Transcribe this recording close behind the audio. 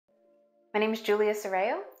My name is Julia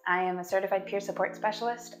Sorreo. I am a certified peer support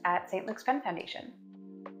specialist at St. Luke's Penn Foundation.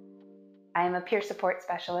 I am a peer support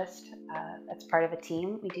specialist that's part of a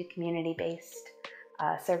team. We do community-based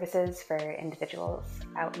services for individuals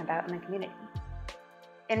out and about in the community.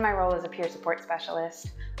 In my role as a peer support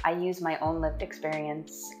specialist, I use my own lived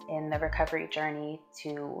experience in the recovery journey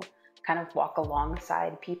to kind of walk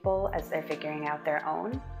alongside people as they're figuring out their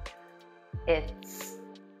own. It's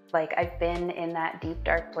like I've been in that deep,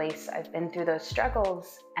 dark place. I've been through those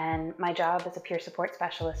struggles, and my job as a peer support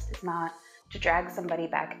specialist is not to drag somebody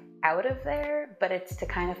back out of there, but it's to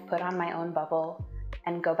kind of put on my own bubble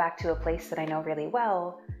and go back to a place that I know really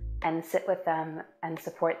well and sit with them and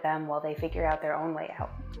support them while they figure out their own way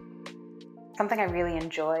out. Something I really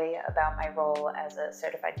enjoy about my role as a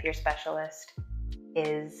certified peer specialist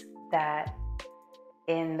is that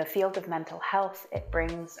in the field of mental health, it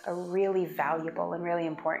brings a really valuable and really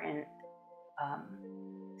important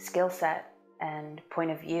skill set and point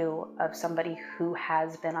of view of somebody who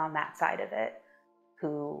has been on that side of it,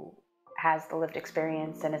 who has the lived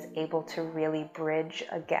experience and is able to really bridge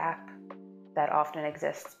a gap that often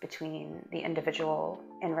exists between the individual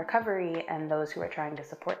in recovery and those who are trying to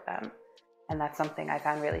support them. And that's something I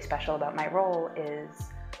found really special about my role is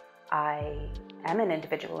I am an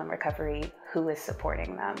individual in recovery who is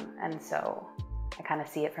supporting them, and so I kind of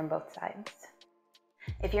see it from both sides.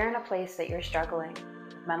 If you're in a place that you're struggling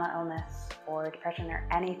with mental illness or depression or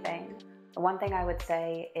anything, the one thing I would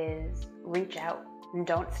say is reach out and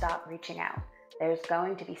don't stop reaching out. There's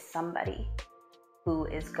going to be somebody who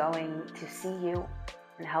is going to see you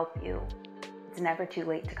and help you. It's never too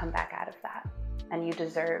late to come back out of that, and you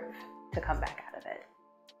deserve to come back out of it.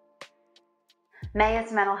 May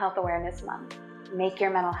is Mental Health Awareness Month. Make your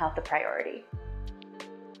mental health a priority.